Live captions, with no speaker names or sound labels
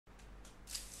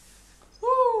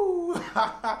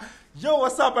Yo,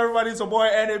 what's up, everybody? It's your boy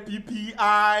nappie,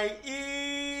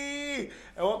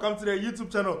 and welcome to the YouTube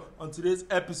channel. On today's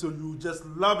episode, you will just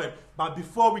love it. But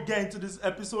before we get into this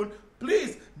episode,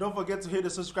 please don't forget to hit the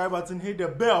subscribe button, hit the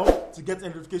bell to get a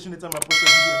notification anytime I post a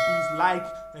video, and please like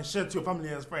and share to your family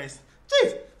and friends.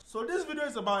 Jeez. So this video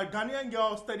is about a Ghanaian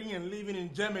girl studying and living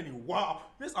in Germany. Wow,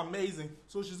 this is amazing.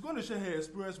 So she's going to share her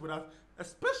experience with us,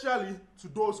 especially to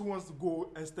those who wants to go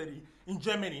and study in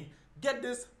Germany. Get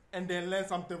this and then learn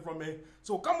something from it.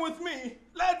 So come with me.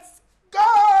 Let's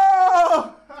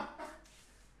go!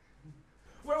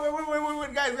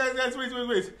 Wait, guys,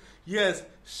 wait. Yes,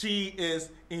 she is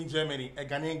in Germany, a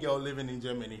Ghanaian girl living in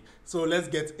Germany. So let's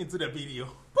get into the video.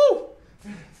 Woo!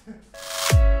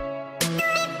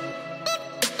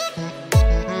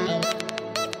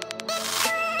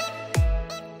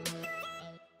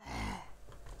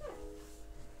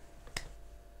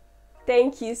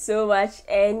 Thank you so much,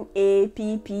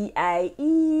 nappie.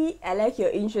 I like your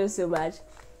intro so much.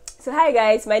 So hi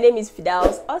guys, my name is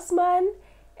Firdaws Osman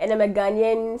and I'm a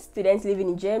Ghanaian student living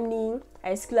in Germany.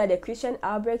 I school at the Christian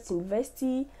Albrecht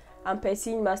University. I'm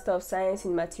pursuing Master of Science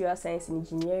in Material Science and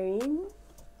Engineering.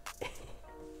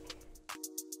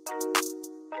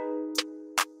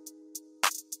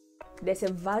 There's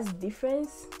a vast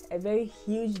difference, a very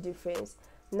huge difference.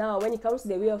 Now when it comes to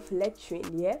the way of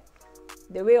lecturing,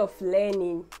 the way of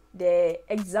learning, the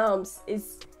exams,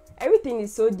 everything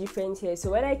is so different here.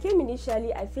 So when I came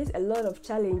initially, I faced a lot of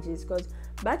challenges because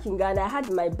back in Ghana, I had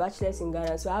my bachelor's in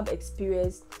Ghana, so I have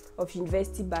experience of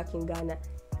university back in Ghana.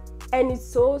 And it's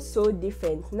so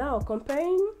different. Now,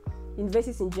 comparing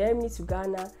universities in Germany to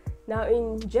Ghana, now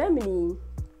in Germany,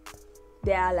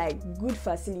 there are like good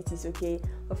facilities, okay?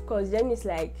 Of course, Germany is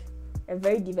like a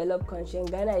very developed country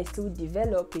and Ghana is still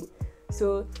developing.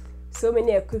 So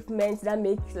many equipments that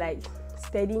make like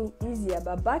studying easier.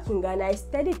 But back in Ghana, I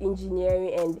studied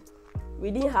engineering and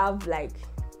we didn't have like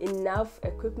enough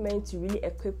equipment to really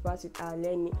equip us with our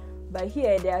learning. But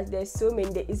here there's so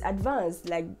many. It's advanced,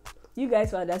 like you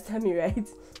guys will understand me, right?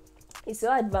 It's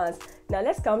so advanced. Now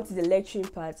let's come to the lecturing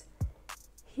part.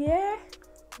 Here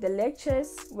the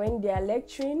lectures, when they are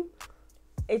lecturing,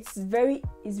 it's very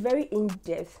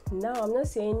in-depth. Now I'm not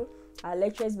saying our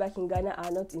lecturers back in Ghana are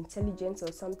not intelligent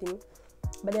or something,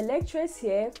 but the lecturers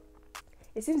here,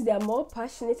 it seems they are more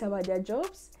passionate about their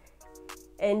jobs,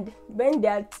 and when they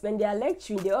are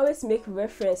lecturing, they always make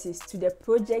references to the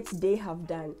projects they have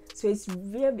done. So it's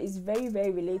very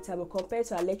relatable compared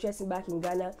to our lecturers back in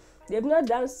Ghana. They've not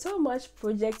done so much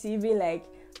projects, even like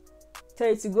tell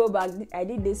you to go back, I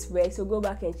did this work, so go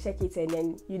back and check it, and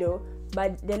then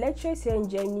but the lecturers here in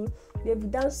Germany, they've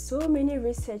done so many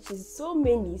researches,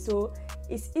 so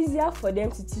it's easier for them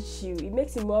to teach you. It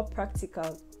makes it more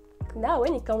practical. Now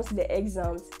when it comes to the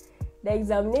exams, the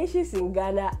examinations in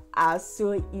Ghana are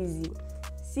so easy.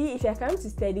 See, if you're coming to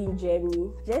study in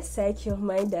Germany, just psych your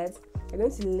mind that you're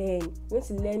going to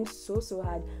learn so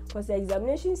hard, because the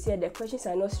examinations here, the questions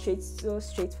are not so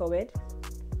straightforward.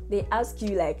 They ask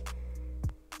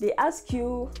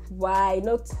you why,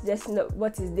 not just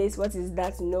what is this, what is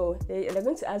that. No, they're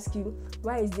going to ask you,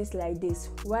 why is this like this?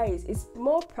 It's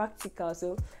more practical.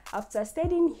 So after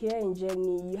studying here in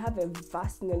Germany, you have a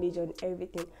vast knowledge on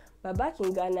everything. But back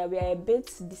in Ghana, we are a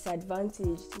bit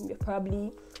disadvantaged.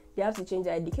 Probably they have to change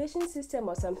the education system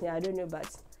or something, I don't know, but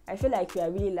I feel like we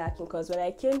are really lacking, because when I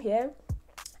came here,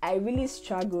 I really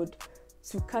struggled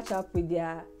to catch up with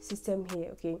their system here,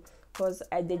 okay? Because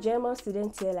the German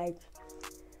students here, like,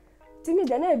 to me,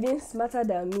 they're not even smarter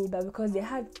than me, but because they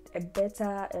had a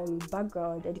better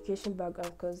education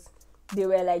background, because they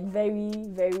were like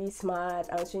very smart,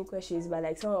 answering questions. But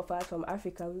like some of us from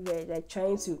Africa, we were like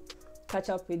trying to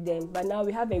catch up with them. But now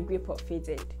we have a grip of it,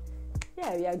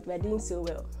 and we're doing so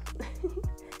well.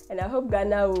 And I hope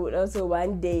Ghana will also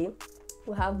one day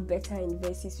will have better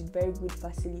universities with very good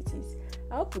facilities.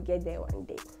 I hope we get there one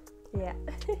day. Yeah.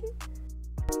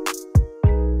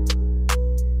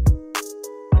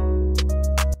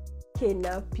 Okay,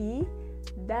 nappie,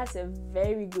 that's a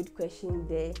very good question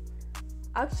there.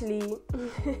 Actually,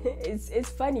 it's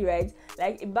funny, right?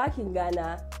 Like back in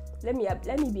Ghana, let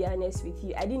me be honest with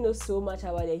you, I didn't know so much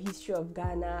about the history of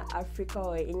Ghana, Africa,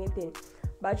 or anything.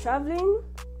 But traveling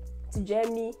to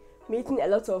Germany, meeting a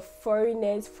lot of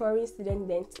foreigners, foreign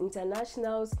students,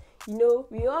 internationals,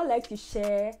 we all like to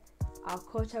share our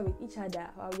culture with each other.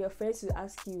 Your friends will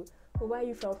ask you, where are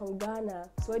you from Ghana?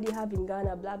 So what do you have in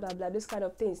Ghana? Blah, blah, blah, those kind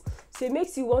of things. So it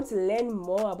makes you want to learn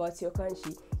more about your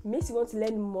country. It makes you want to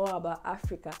learn more about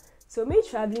Africa. So me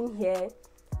traveling here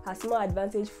has more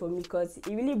advantage for me, because it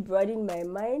really broadened my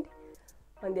mind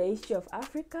on the history of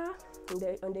Africa,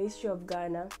 on the history of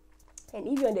Ghana. and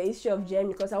even on the history of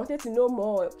Germany, because I wanted to know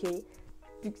more. Okay,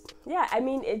 yeah, I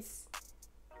mean,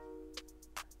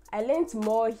 I learned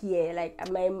more here. Like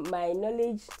my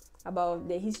knowledge about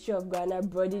the history of Ghana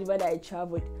broadened when I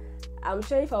traveled. I'm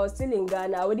sure if I was still in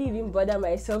Ghana, I wouldn't even bother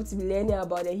myself to be learning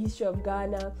about the history of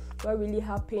Ghana, what really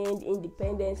happened,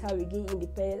 independence, how we gained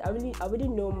independence. I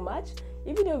wouldn't know much.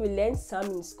 Even though we learned some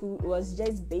in school, it was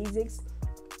just basics.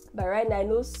 But right now I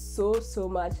know so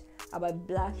much about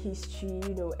Black history,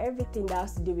 you know, everything that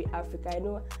has to do with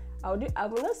Africa. I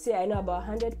will not say I know about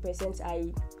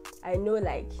 100%. I know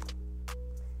like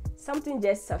something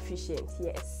just sufficient,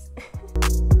 yes.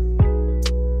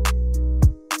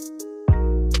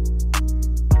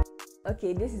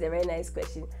 Okay, this is a very nice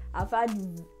question. I've had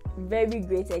very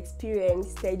great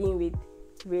experience studying with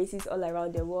races all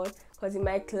around the world, because in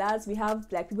my class we have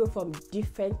like people from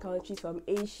different countries, from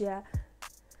Asia,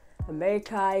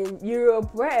 America,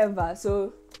 Europe, wherever.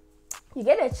 So you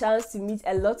get a chance to meet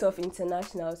a lot of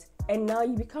internationals, and now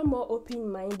you become more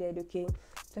open-minded. Okay,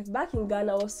 like back in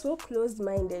Ghana I was so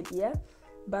closed-minded, yeah,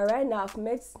 but right now I've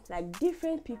met like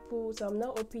different people, so I'm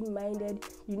now open-minded.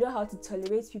 You know how to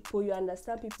tolerate people, you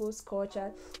understand people's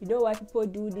culture, you know why people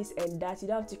do this and that, you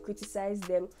don't have to criticize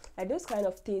them, like those kind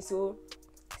of things. So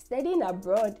studying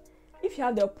abroad, if you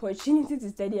have the opportunity to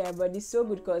study abroad, it's so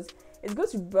good, because it's going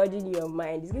to broaden your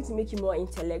mind. It's going to make you more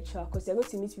intellectual, because you're going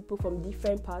to meet people from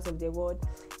different parts of the world,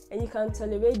 and you can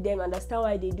tolerate them, understand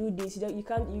why they do this.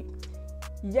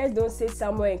 You just don't sit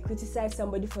somewhere and criticize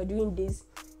somebody for doing this.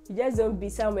 You just don't be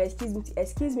somewhere,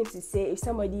 excuse me to say, if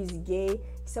somebody is gay,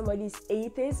 if somebody is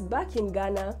atheist. Back in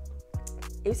Ghana,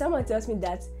 if someone tells me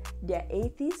that they're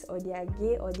atheist or they are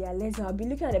gay or they are lesbian, I'll be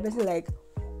looking at the person like,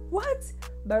 what?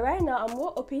 But right now I'm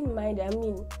more open-minded. I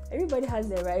mean, everybody has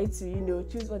the right to, you know,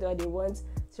 choose whatever they want.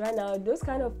 So right now, those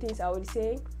kind of things, I would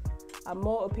say I'm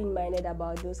more open-minded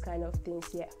about those kind of things.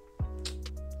 Yeah,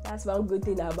 that's one good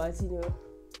thing about, you know,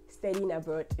 studying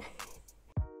abroad.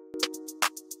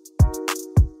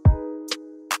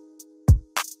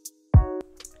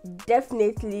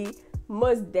 Definitely,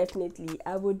 most definitely,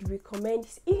 I would recommend,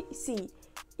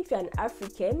 if you're an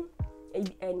African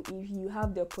and if you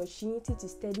have the opportunity to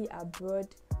study abroad,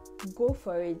 go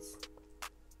for it.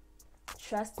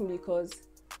 Trust me, because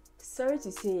sorry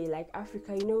to say, like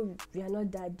Africa, you know, we are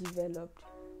not that developed.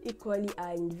 Equally,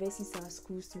 our universities, our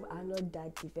schools too are not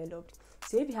that developed.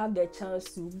 So if you have the chance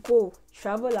to go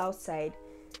travel outside,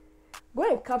 go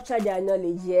and capture their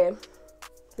knowledge, yeah.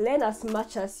 Learn as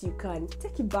much as you can,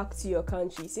 take it back to your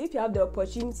country. So if you have the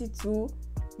opportunity to,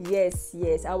 yes,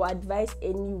 I would advise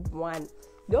anyone,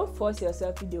 don't force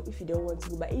yourself if you don't want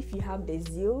to, but if you have the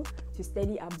zeal to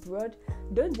study abroad,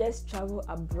 don't just travel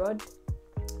abroad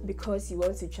because you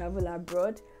want to travel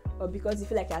abroad, or because you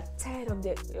feel like you're tired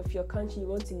of your country, you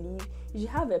want to leave. You should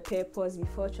have a purpose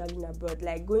before traveling abroad,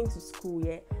 like going to school,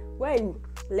 yeah.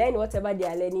 Learn whatever they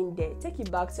are learning there, take it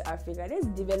back to Africa. Let's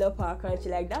develop our country.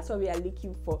 Like, that's what we are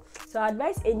looking for. So I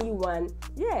advise anyone,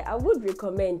 I would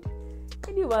recommend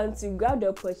anyone to grab the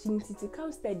opportunity to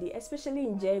come study, especially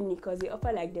in Germany, because they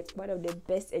offer like one of the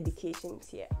best educations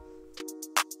here.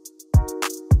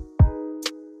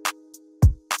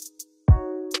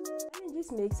 And it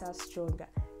just makes us stronger.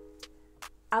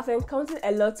 I've encountered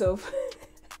a lot of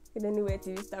I don't know where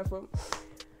to start from.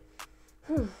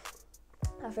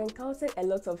 I've encountered a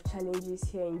lot of challenges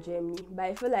here in Germany, but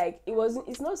I feel like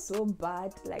it's not so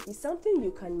bad. Like, it's something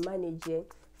you can manage. Yeah?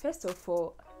 First of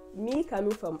all, me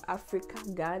coming from Africa,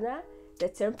 Ghana, the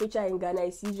temperature in Ghana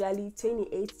is usually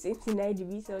 28, 29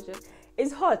 degrees Celsius.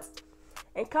 It's hot.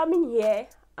 And coming here,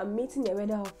 I'm meeting a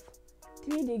weather of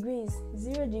 3 degrees,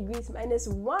 0 degrees,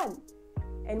 -1.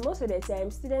 And most of the time,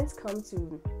 students come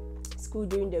to school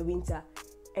during the winter,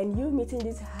 and you meeting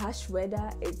this harsh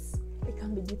weather, it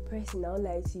can be depressing, I'll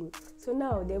lie to you. So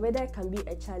now the weather can be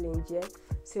a challenge, yeah.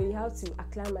 So you have to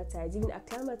acclimatize. Even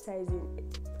acclimatizing,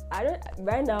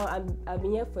 right now I've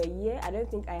been here for a year. I don't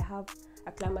think I have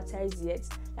acclimatized yet.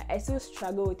 Like, I still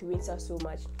struggle with winter so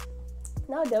much.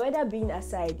 Now, the weather being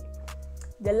aside,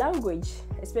 the language,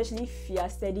 especially if you are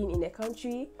studying in a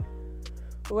country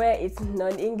where it's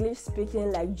non-English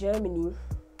speaking like Germany.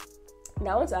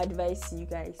 Now I want to advise you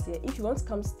guys, if you want to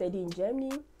come study in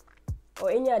Germany or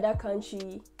any other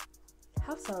country,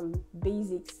 have some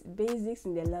basics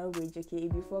in the language, okay,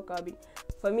 before coming.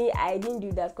 For me, I didn't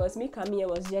do that because me coming here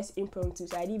was just impromptu,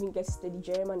 so I didn't even get to study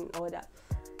German and all that.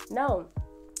 Now,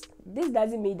 this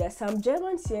doesn't mean that some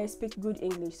Germans here speak good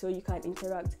English, so you can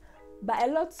interact, but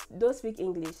a lot don't speak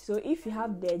English. So if you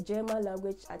have the German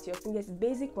language at your fingers,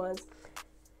 basic ones,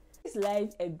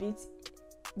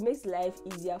 makes life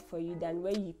easier for you than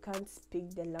when you can't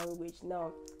speak the language.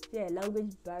 Now,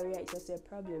 language barrier is also a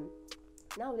problem.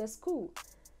 Now the school,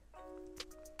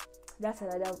 that's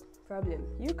another problem.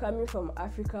 You coming from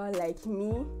Africa like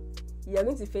me, you're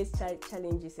going to face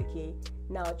challenges, okay?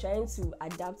 Now trying to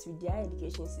adapt to their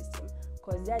education system,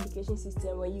 because their education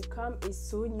system, when you come, is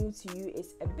so new to you.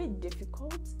 It's a bit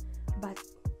difficult, but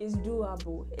it's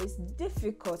doable. It's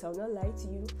difficult, I'll not lie to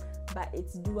you, but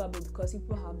it's doable because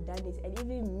people have done it. And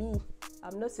even me,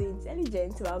 I'm not so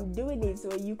intelligent, so I'm doing it,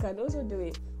 so you can also do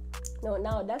it.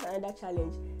 Now that's another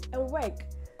challenge. And work.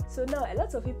 So now a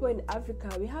lot of people in Africa,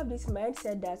 we have this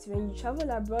mindset that when you travel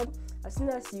abroad, as soon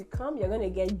as you come, you're going to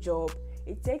get a job.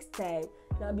 It takes time.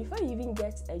 Now before you even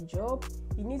get a job,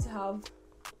 you need to have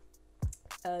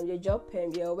your job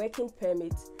permit, your working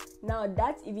permit. Now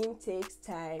that even takes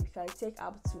time. It can take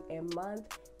up to a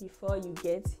month before you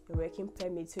get your working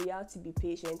permit, so you have to be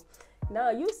patient.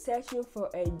 Now you searching for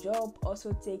a job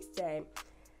also takes time,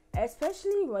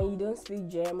 especially when you don't speak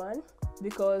German,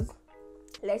 because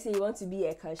let's say you want to be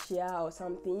a cashier or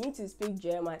something, you need to speak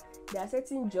German. There are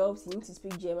certain jobs you need to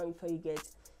speak German before you get.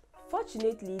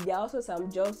 Fortunately, there are also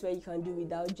some jobs where you can do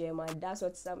without German. That's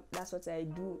what I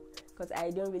do, because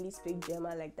I don't really speak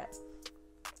German like that.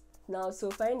 Now, so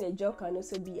finding a job can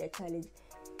also be a challenge.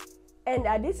 And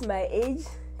at this my age,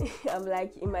 I'm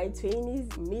like in my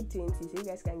 20s, mid-20s, so you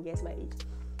guys can guess my age.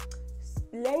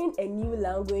 Learning a new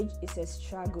language is a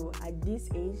struggle. At this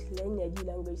age, learning a new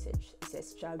language is a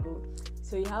struggle.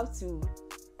 So you have to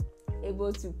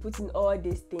able to put in all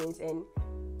these things, and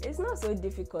it's not so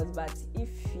difficult, but if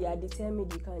you are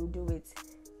determined, you can do it.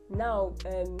 Now,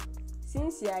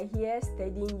 since you are here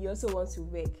studying, you also want to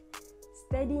work.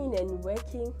 Studying and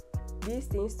working, these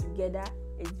things together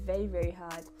is very, very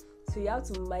hard. So you have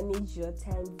to manage your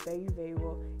time very, very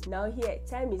well. Now here,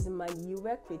 time is money. You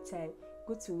work with time.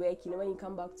 Go to work. You know, when you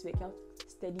come back to work, you have to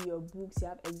study your books. You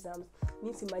have exams. You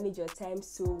need to manage your time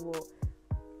so well.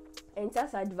 And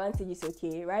that's advantages,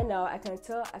 okay? Right now, I can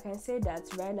say that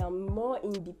right now I'm more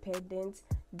independent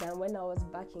than when I was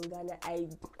back in Ghana. I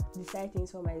decide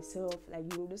things for myself, like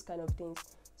doing those kind of things.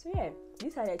 So yeah,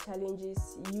 these are the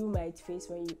challenges you might face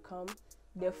when you come.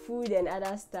 The food and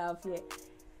other stuff, yeah.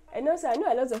 And also, I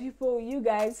know a lot of people, you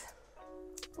guys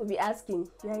will be asking,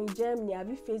 you're in Germany, have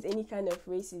you faced any kind of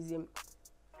racism?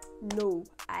 No,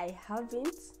 I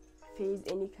haven't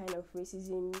faced any kind of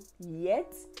racism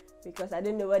yet, because I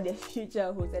don't know what the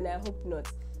future holds, and I hope not.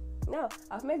 Now,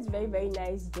 I've met very, very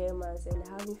nice Germans, and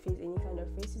I haven't faced any kind of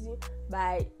racism.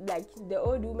 But like the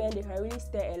old women, they can really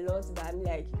stare a lot, but I'm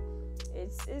like,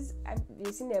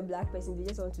 you've seen a black person, they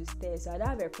just want to stare, so I don't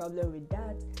have a problem with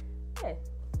that. Yeah,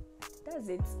 that's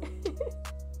it.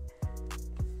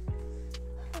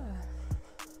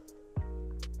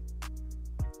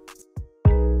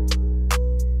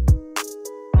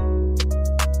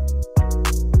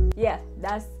 Yeah,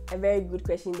 that's a very good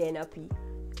question there, Nappie.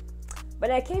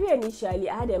 But I came here initially,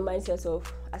 I had a mindset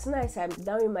of, as soon as I'm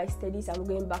done with my studies, I'm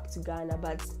going back to Ghana.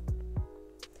 But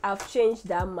I've changed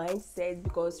that mindset,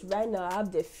 because right now I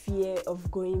have the fear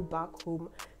of going back home,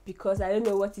 because I don't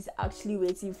know what is actually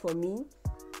waiting for me.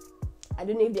 I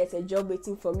don't know if there's a job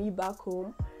waiting for me back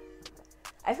home.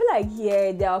 I feel like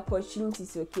here there are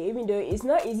opportunities, okay, even though it's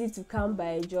not easy to come by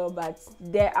a job, but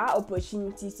there are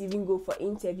opportunities to even go for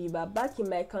interview. But back in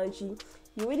my country,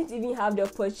 you wouldn't even have the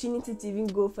opportunity to even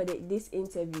go for this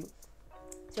interview.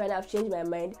 So when I've changed my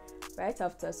mind, right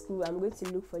after school, I'm going to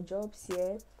look for jobs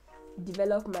here,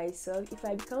 develop myself. If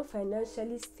I become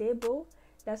financially stable,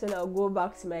 that's when I'll go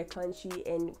back to my country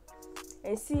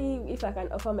and see if I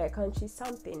can offer my country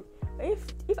something. If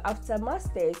after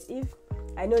masters, if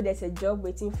I know there's a job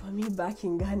waiting for me back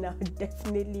in Ghana, I'll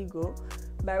definitely go.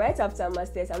 But right after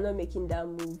masters, I'm not making that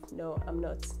move. No, I'm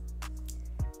not.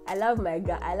 I love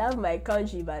my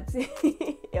country, but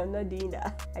I'm not doing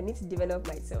that. I need to develop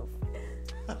myself.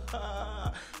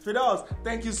 Firdaws,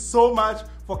 thank you so much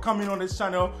for coming on this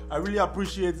channel. I really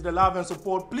appreciate the love and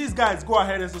support. Please guys, go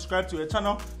ahead and subscribe to her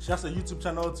channel. She has a YouTube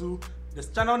channel too. This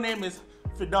channel name is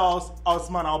Firdaws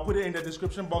Osman. I'll put it in the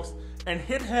description box, and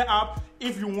hit her up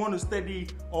if you want to study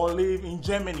or live in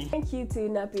Germany. Thank you too,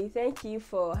 Nappie. Thank you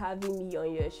for having me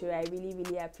on your show. I really,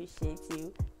 really appreciate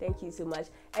you. Thank you so much.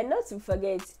 And not to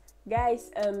forget,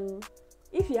 guys,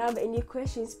 if you have any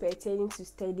questions pertaining to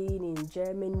studying in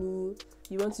Germany,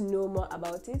 you want to know more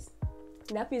about it,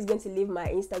 Nappie is going to leave my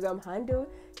Instagram handle.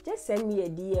 Just send me a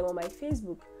DM on my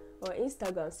Facebook or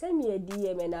Instagram. Send me a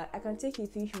DM and I can take you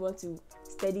through if you want to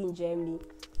study in Germany.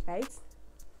 Right?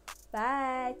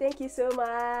 Bye. Thank you so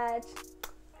much.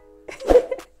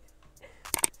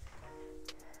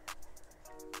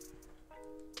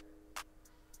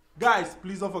 Guys,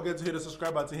 please don't forget to hit the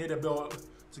subscribe button, hit the bell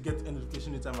to get a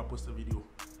notification anytime I post a video.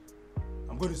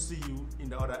 I'm going to see you in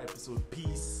the other episode.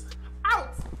 Peace.